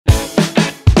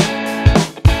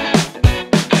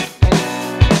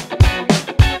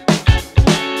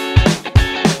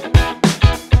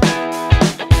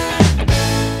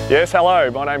Yes, hello,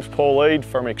 my name's Paul Eade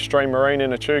from Xtreme Marine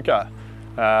in Echuca,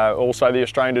 also the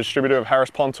Australian distributor of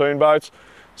Harris pontoon boats.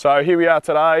 So here we are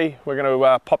today. We're going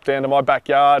to pop down to my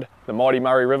backyard, the mighty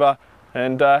Murray River,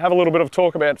 and have a little bit of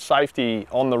talk about safety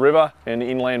on the river and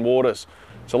inland waters.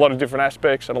 There's a lot of different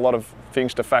aspects and a lot of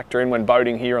things to factor in when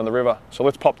boating here on the river. So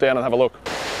let's pop down and have a look.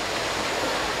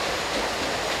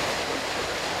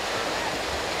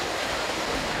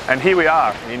 And here we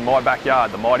are in my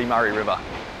backyard, the mighty Murray River.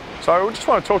 So I just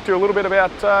want to talk to you a little bit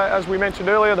about, as we mentioned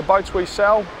earlier, the boats we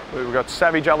sell. We've got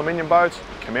Savage aluminium boats,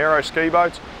 Camaro ski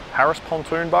boats, Harris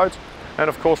pontoon boats, and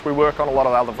of course we work on a lot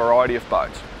of other variety of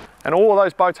boats. And all of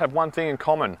those boats have one thing in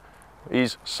common,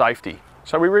 is safety.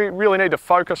 So we really need to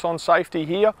focus on safety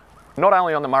here, not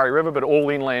only on the Murray River, but all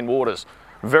inland waters.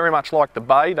 Very much like the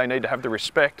bay, they need to have the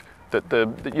respect that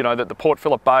the Port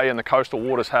Phillip Bay and the coastal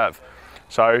waters have.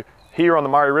 So here on the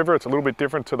Murray River, it's a little bit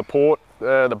different to the port,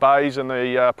 the bays and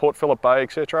the Port Phillip Bay,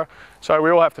 etc. So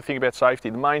we all have to think about safety.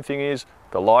 The main thing is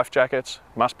the life jackets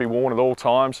must be worn at all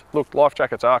times. Look, life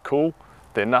jackets are cool.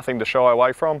 They're nothing to shy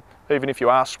away from. Even if you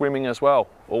are swimming as well,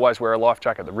 always wear a life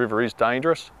jacket. The river is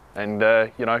dangerous and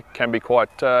can be quite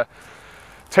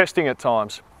testing at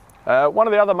times. One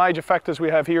of the other major factors we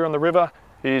have here on the river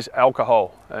is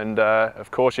alcohol. And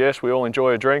of course, yes, we all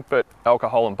enjoy a drink, but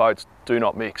alcohol and boats do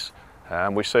not mix.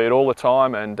 We see it all the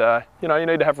time, and you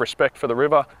need to have respect for the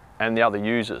river and the other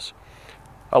users.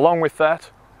 Along with that,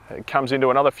 it comes into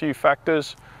another few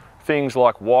factors. Things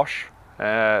like wash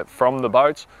from the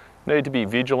boats. Need to be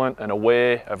vigilant and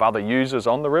aware of other users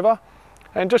on the river,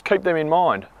 and just keep them in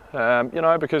mind.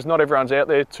 Because not everyone's out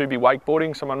there to be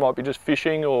wakeboarding. Someone might be just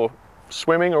fishing or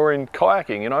swimming or in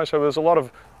kayaking. So there's a lot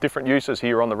of different uses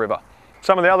here on the river.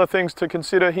 Some of the other things to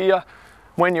consider here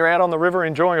when you're out on the river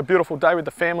enjoying a beautiful day with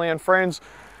the family and friends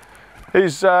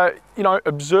is,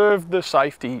 observe the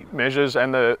safety measures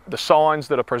and the signs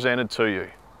that are presented to you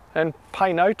and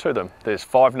pay note to them. There's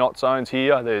 5 knot zones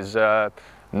here, there's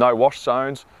no wash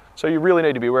zones, so you really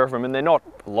need to be aware of them, and they're not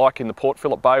like in the Port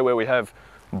Phillip Bay where we have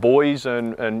buoys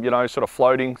and sort of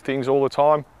floating things all the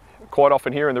time. Quite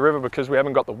often here in the river, because we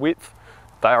haven't got the width,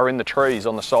 they are in the trees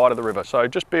on the side of the river, so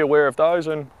just be aware of those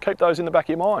and keep those in the back of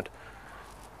your mind.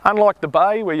 Unlike the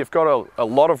bay where you've got a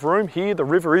lot of room, here the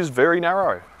river is very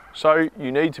narrow. So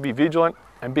you need to be vigilant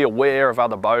and be aware of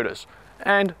other boaters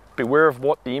and be aware of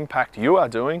what the impact you are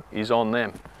doing is on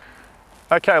them.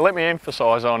 Okay, let me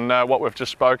emphasise on what we've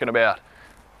just spoken about.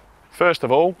 First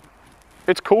of all,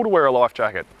 it's cool to wear a life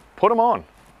jacket. Put them on.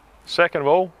 Second of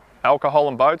all, alcohol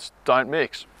and boats don't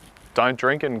mix. Don't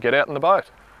drink and get out in the boat.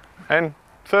 And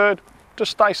third, just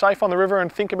stay safe on the river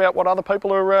and think about what other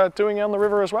people are doing on the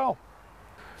river as well.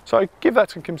 So give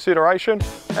that some consideration,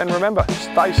 and remember,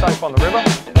 stay safe on the river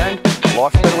and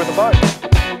life's better with a boat.